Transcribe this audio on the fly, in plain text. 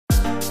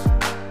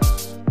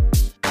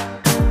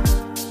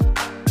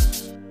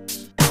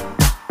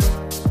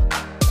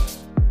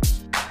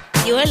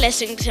are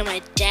listening to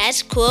my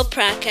dad's cool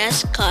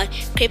podcast called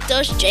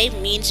Crypto's J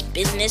Means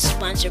Business,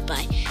 sponsored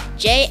by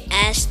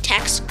JS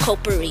Tax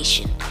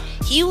Corporation.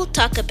 He will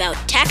talk about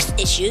tax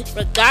issues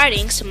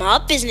regarding small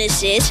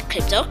businesses,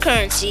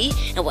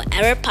 cryptocurrency, and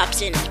whatever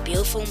pops in his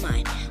beautiful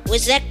mind.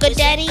 Was that good,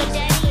 Daddy?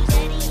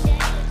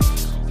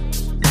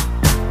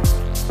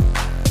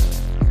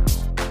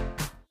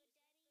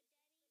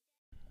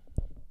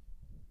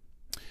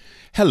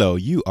 Hello,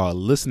 you are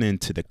listening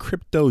to the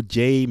Crypto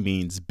J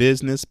Means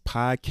Business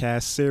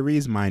podcast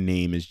series. My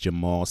name is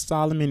Jamal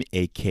Solomon,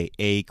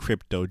 aka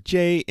Crypto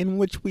J, in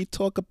which we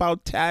talk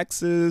about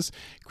taxes,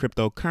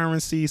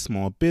 cryptocurrency,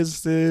 small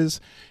businesses,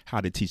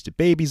 how to teach the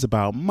babies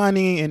about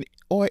money, and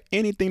or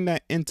anything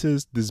that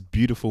enters this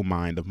beautiful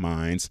mind of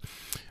mine.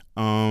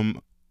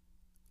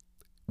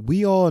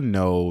 We all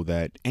know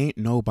that ain't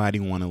nobody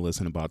want to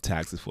listen about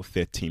taxes for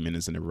 15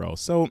 minutes in a row.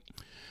 So,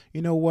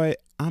 you know what?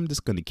 I'm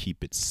just going to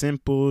keep it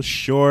simple,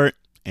 short.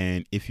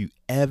 And if you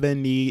ever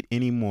need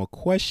any more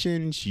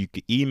questions, you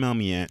can email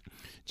me at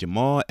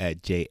Jamal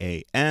at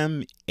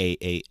JAMAAL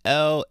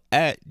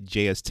at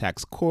JS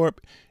Tax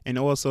Corp. And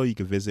also you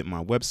can visit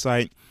my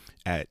website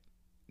at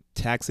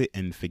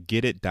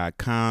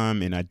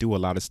taxitandforgetit.com. And I do a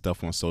lot of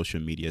stuff on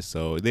social media,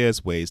 so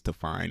there's ways to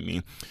find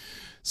me.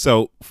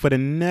 So for the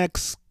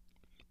next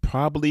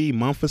probably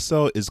month or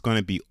so, it's going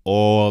to be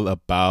all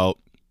about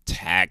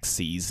tax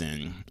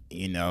season.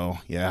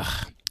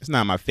 It's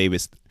not my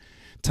favorite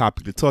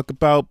topic to talk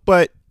about,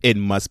 but it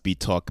must be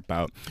talked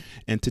about.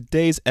 In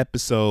today's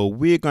episode,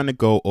 we're going to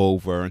go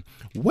over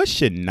what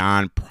should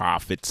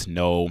nonprofits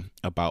know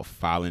about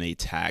filing their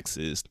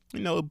taxes,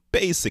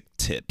 basic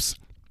tips.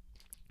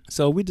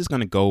 So we're just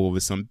going to go over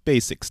some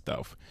basic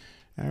stuff.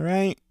 All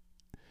right.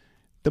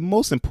 The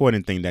most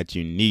important thing that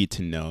you need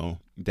to know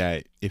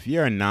that if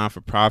you're a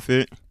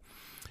non-for-profit,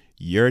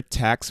 your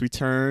tax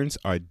returns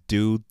are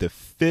due the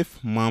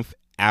 5th month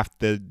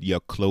after your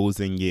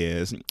closing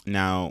years.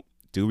 Now,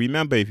 do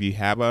remember, if you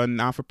have a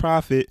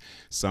non-for-profit,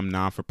 some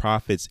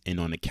non-for-profits end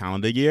on the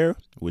calendar year,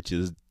 which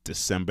is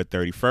December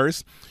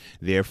 31st.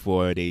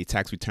 Therefore, the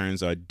tax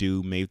returns are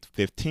due May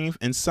 15th,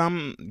 and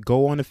some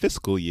go on the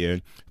fiscal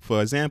year.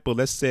 For example,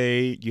 let's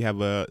say you have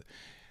a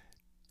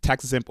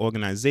tax-exempt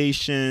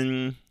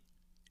organization,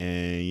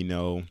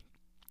 and,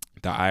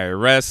 the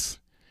IRS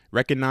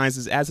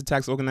recognizes as a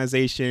tax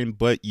organization,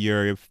 but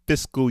your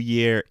fiscal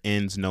year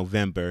ends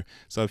November.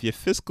 So if your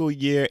fiscal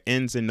year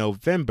ends in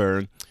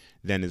November,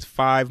 then it's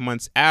 5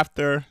 months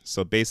after.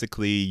 So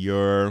basically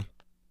your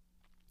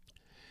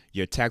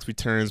tax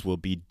returns will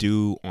be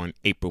due on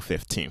April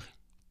 15th.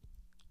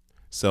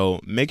 So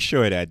make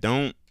sure that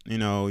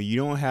you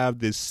don't have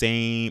the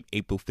same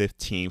April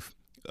 15th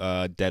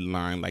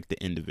deadline like the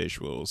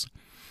individuals.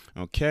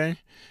 Okay.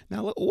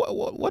 Now,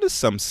 what is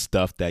some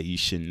stuff that you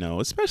should know,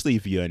 especially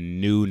if you're a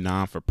new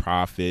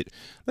non-for-profit?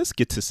 Let's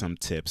get to some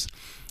tips.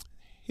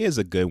 Here's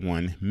a good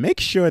one. Make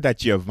sure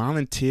that your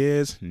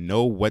volunteers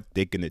know what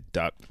they're going to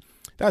deduct.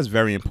 That's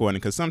very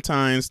important, because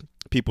sometimes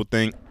people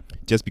think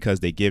just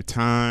because they give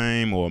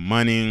time or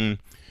money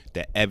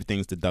that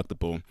everything's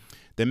deductible.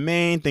 The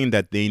main thing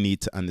that they need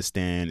to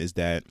understand is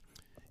that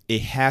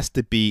it has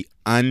to be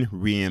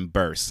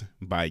unreimbursed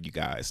by you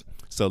guys.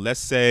 So let's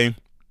say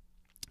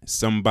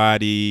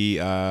somebody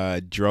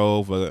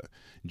drove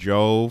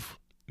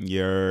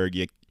your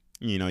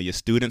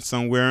student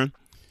somewhere,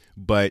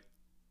 but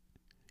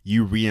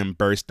you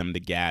reimburse them the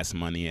gas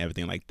money and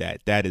everything like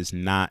that. That is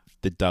not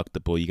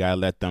deductible. You gotta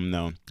let them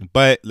know.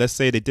 But let's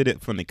say they did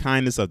it from the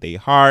kindness of their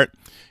heart.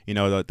 The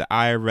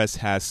IRS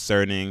has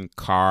certain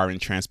car and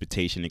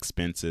transportation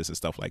expenses and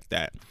stuff like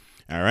that.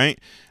 All right.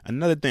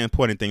 Another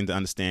important thing to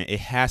understand, it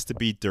has to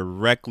be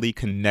directly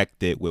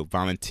connected with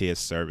volunteer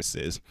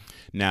services.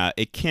 Now,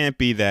 it can't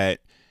be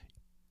that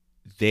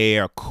they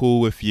are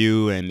cool with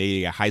you and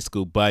they're a high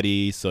school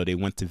buddy, so they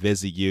went to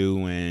visit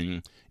you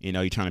and,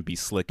 you're trying to be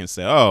slick and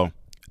say, oh,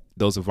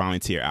 those are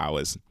volunteer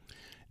hours.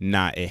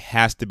 Nah, it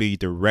has to be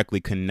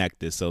directly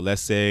connected. So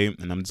let's say,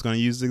 and I'm just going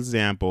to use the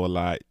example a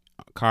lot,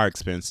 car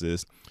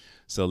expenses.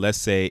 So let's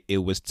say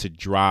it was to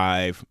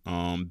drive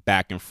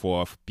back and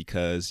forth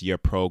because your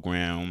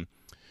program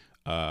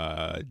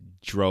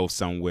drove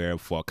somewhere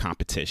for a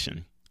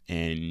competition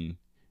and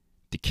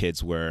the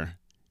kids were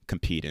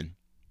competing.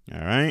 All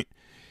right.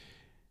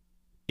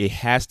 It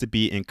has to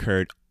be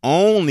incurred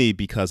only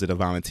because of the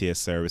volunteer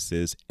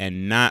services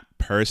and not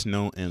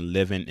personal and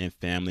living and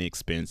family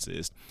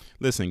expenses.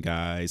 Listen,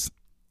 guys.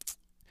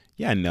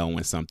 Yeah, I know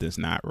when something's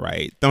not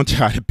right. Don't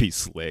try to be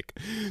slick.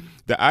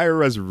 The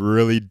IRS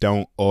really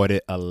don't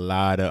audit a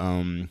lot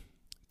of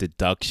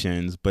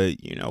deductions,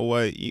 but you know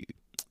what?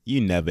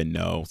 You never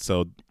know.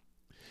 So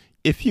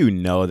if you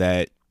know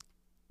that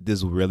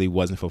this really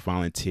wasn't for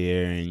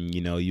volunteer and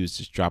you was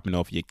just dropping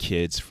off your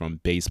kids from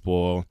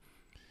baseball,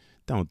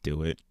 don't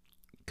do it.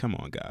 Come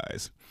on,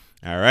 guys.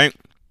 All right.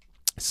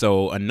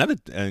 So another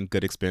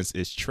good expense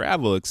is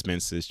travel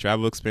expenses.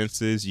 Travel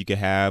expenses, you can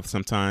have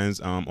sometimes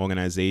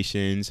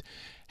organizations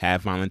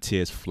have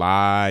volunteers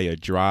fly or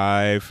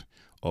drive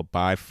or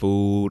buy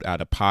food out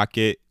of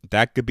pocket.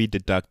 That could be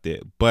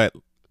deducted. But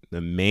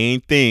the main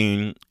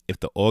thing, if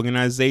the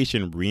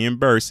organization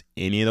reimburse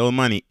any of those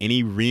money,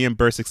 any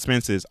reimbursed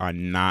expenses are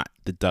not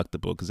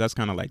deductible, because that's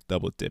kind of like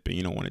double dipping.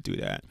 You don't want to do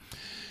that.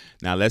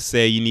 Now, let's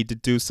say you need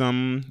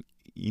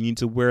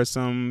to wear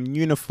some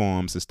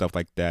uniforms and stuff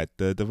like that.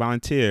 The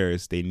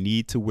volunteers, they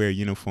need to wear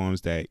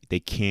uniforms that they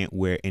can't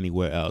wear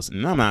anywhere else.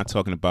 And I'm not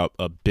talking about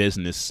a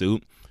business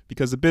suit,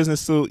 because a business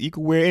suit you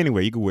can wear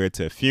anywhere. You can wear it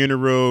to a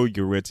funeral, you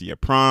can wear it to your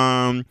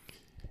prom,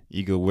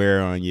 you can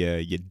wear on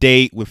your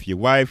date with your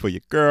wife or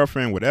your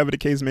girlfriend, whatever the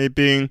case may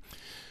be.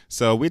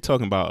 So we're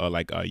talking about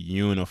like a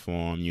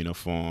uniform.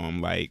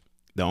 Like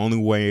the only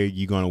way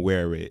you're going to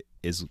wear it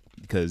is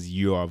because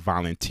you are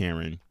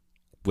volunteering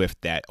with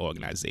that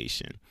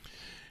organization.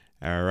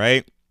 All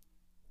right.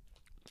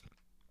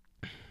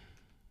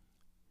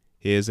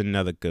 Here's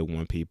another good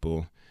one,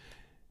 people.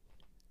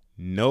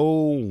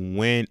 Know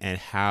when and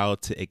how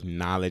to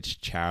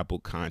acknowledge charitable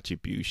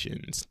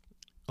contributions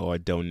or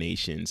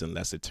donations in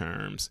lesser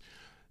terms.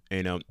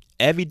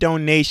 Every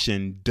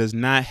donation does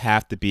not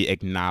have to be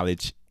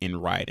acknowledged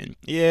in writing.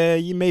 Yeah,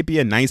 you may be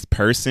a nice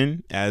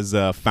person as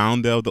a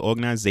founder of the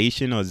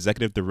organization or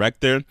executive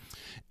director,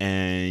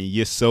 and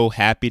you're so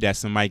happy that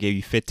somebody gave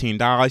you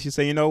 $15. You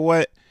say, you know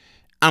what?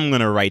 I'm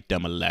going to write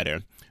them a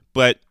letter.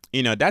 But,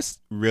 that's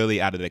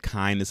really out of the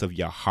kindness of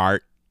your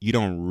heart. You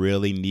don't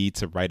really need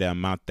to write an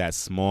amount that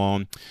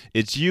small.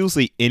 It's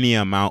usually any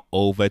amount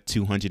over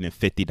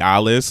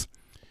 $250.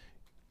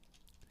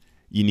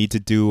 You need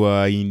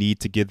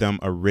to give them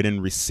a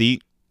written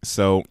receipt.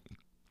 So,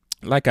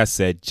 like I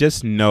said,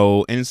 just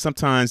know, and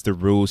sometimes the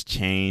rules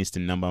change, the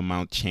number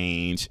amount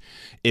change.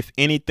 If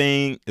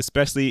anything,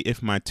 especially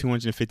if my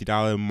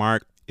 $250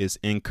 mark is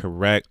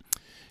incorrect,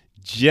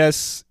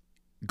 just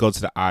go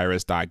to the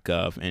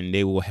irs.gov and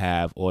they will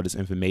have all this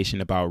information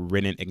about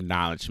written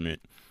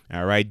acknowledgement.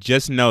 All right.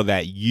 Just know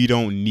that you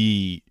don't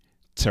need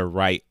to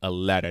write a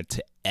letter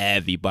to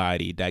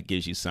everybody that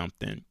gives you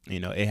something.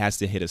 It has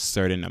to hit a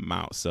certain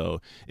amount.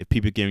 So if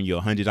people are giving you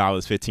 $100,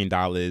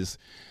 $15,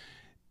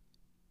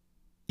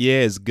 yeah,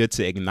 it's good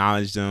to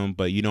acknowledge them,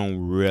 but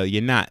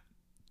you're not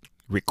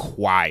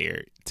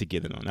required to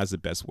give them. That's the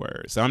best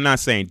word. So I'm not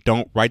saying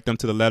don't write them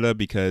to the letter,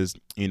 because,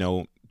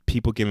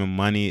 people giving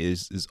money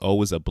is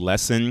always a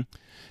blessing.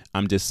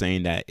 I'm just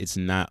saying that it's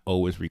not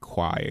always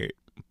required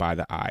by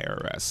the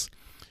IRS.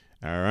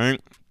 All right.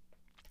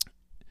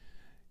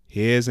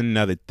 Here's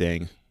another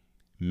thing.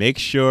 Make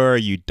sure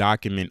you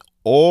document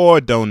all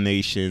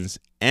donations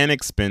and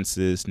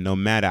expenses, no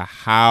matter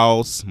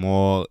how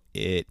small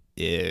it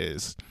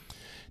is.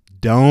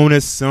 Don't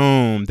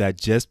assume that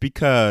just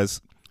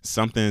because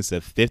something's a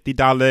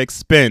 $50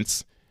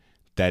 expense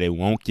that it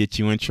won't get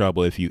you in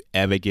trouble if you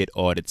ever get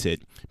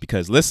audited.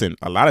 Because listen,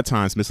 a lot of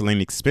times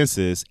miscellaneous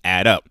expenses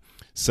add up.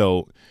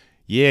 So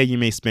yeah, you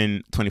may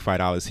spend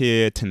 $25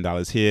 here,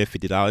 $10 here,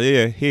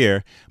 $50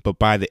 here, but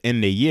by the end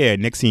of the year,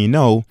 next thing you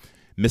know,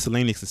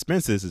 miscellaneous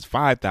expenses is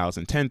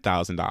 $5,000,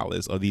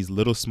 $10,000, or these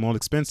little small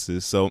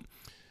expenses. So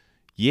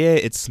yeah,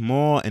 it's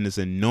small and it's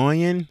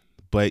annoying,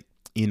 but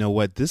you know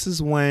what? This is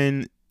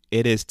when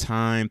it is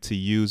time to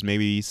use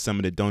maybe some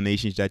of the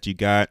donations that you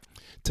got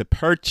to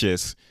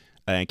purchase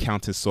an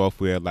accounting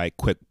software like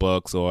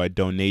QuickBooks or a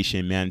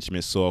donation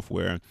management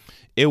software.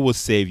 It will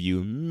save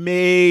you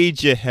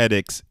major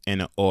headaches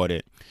in an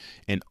audit.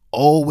 And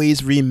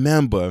always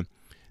remember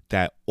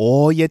that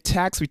all your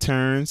tax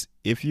returns,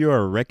 if you're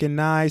a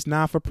recognized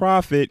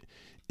not-for-profit,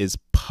 is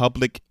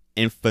public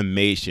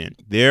information.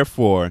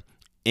 Therefore,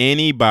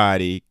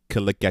 anybody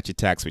could look at your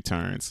tax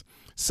returns.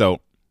 So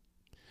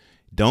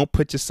don't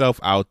put yourself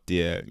out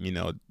there.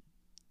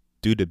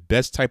 Do the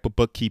best type of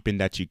bookkeeping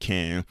that you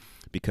can,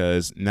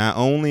 because not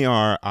only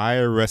are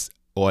IRS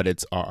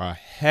audits are a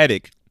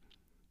headache,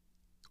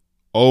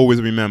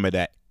 always remember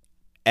that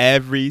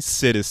every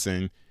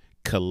citizen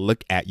could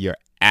look at your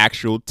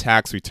actual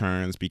tax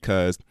returns,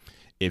 because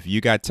if you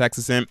got tax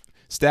exempt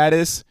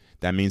status,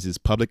 that means it's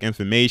public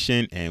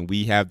information and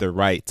we have the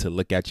right to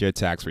look at your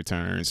tax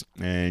returns.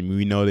 And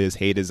we know there's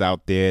haters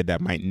out there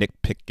that might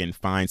nitpick and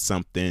find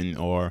something,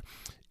 or,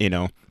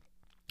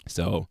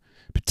 so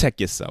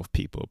protect yourself,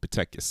 people,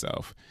 protect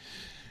yourself.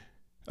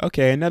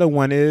 Okay,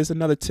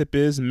 another tip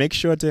is make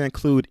sure to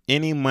include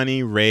any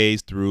money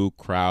raised through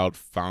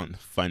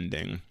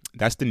crowdfunding.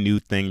 That's the new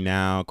thing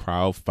now,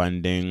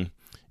 crowdfunding.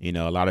 A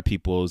lot of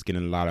people is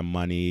getting a lot of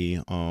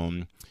money,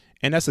 and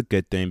that's a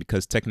good thing,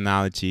 because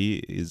technology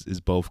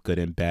is both good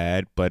and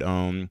bad. But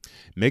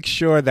make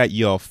sure that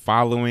you're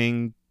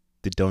following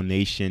the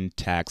donation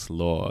tax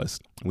laws.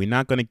 We're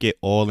not going to get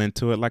all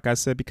into it, like I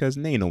said, because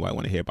ain't nobody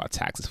want to hear about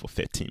taxes for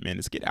 15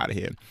 minutes. Get out of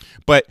here.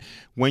 But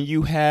when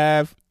you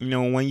have,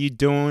 when you're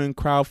doing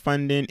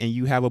crowdfunding and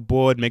you have a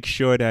board, make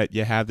sure that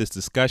you have this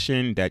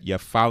discussion, that you're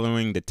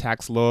following the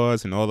tax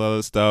laws and all the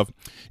other stuff.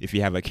 If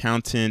you have an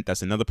accountant,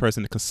 that's another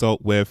person to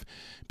consult with,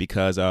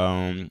 because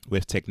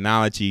with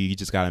technology, you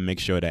just got to make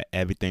sure that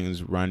everything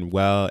is run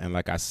well. And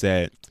like I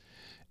said,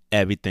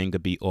 everything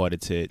could be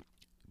audited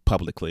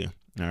publicly.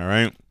 All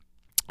right.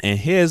 And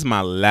here's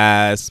my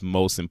last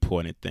most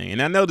important thing.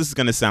 And I know this is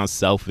going to sound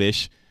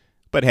selfish,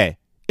 but hey,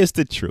 it's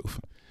the truth.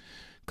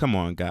 Come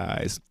on,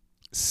 guys.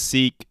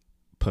 Seek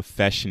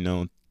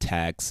professional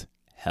tax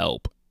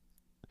help.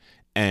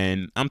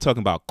 And I'm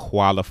talking about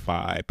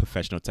qualified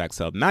professional tax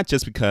help, not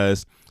just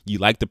because you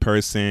like the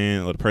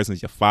person or the person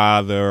is your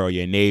father or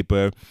your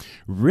neighbor.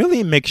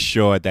 Really make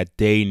sure that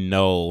they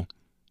know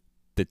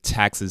the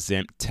tax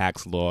exempt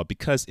tax law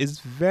because it's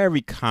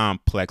very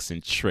complex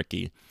and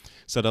tricky.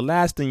 So the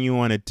last thing you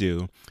want to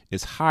do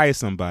is hire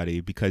somebody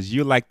because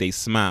you like they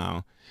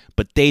smile,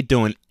 but they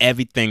doing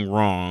everything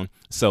wrong.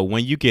 So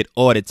when you get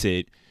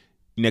audited,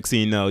 next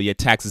thing you know, your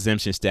tax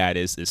exemption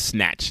status is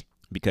snatched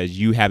because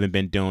you haven't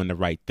been doing the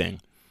right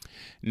thing.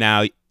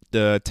 Now,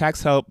 the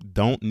tax help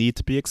don't need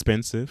to be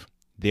expensive.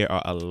 There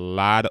are a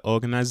lot of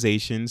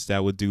organizations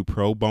that will do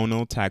pro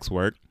bono tax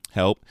work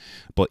help.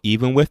 But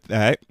even with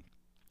that,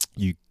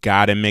 you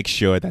got to make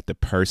sure that the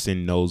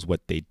person knows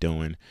what they're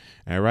doing.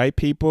 All right,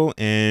 people.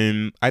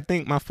 And I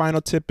think my final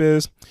tip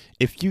is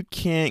if you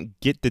can't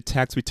get the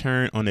tax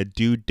return on a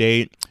due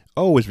date,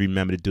 always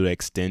remember to do the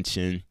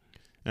extension.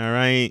 All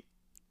right.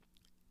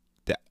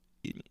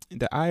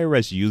 The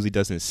IRS usually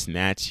doesn't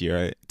snatch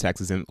your tax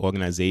exempt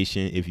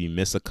organization if you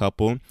miss a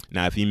couple.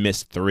 Now, if you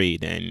miss 3,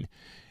 then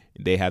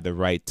they have the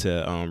right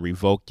to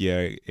revoke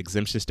your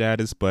exemption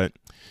status. But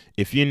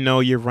if you know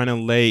you're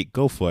running late,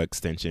 go for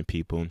extension,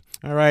 people.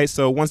 All right.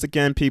 So once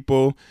again,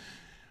 people,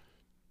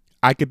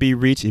 I could be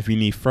reached if you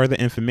need further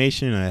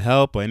information or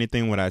help or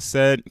anything what I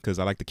said, because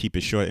I like to keep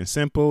it short and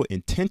simple.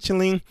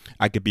 Intentionally,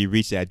 I could be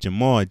reached at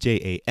Jamaal,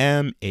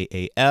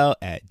 Jamaal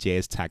at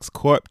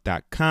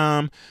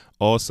jstaxcorp.com.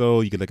 Also,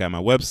 you can look at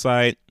my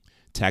website,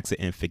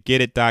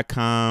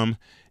 taxitandforgetit.com.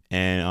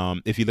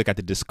 And if you look at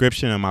the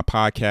description of my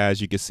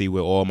podcast, you can see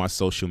where all my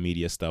social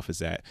media stuff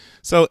is at.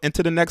 So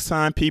until the next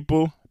time,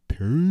 people,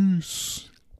 peace.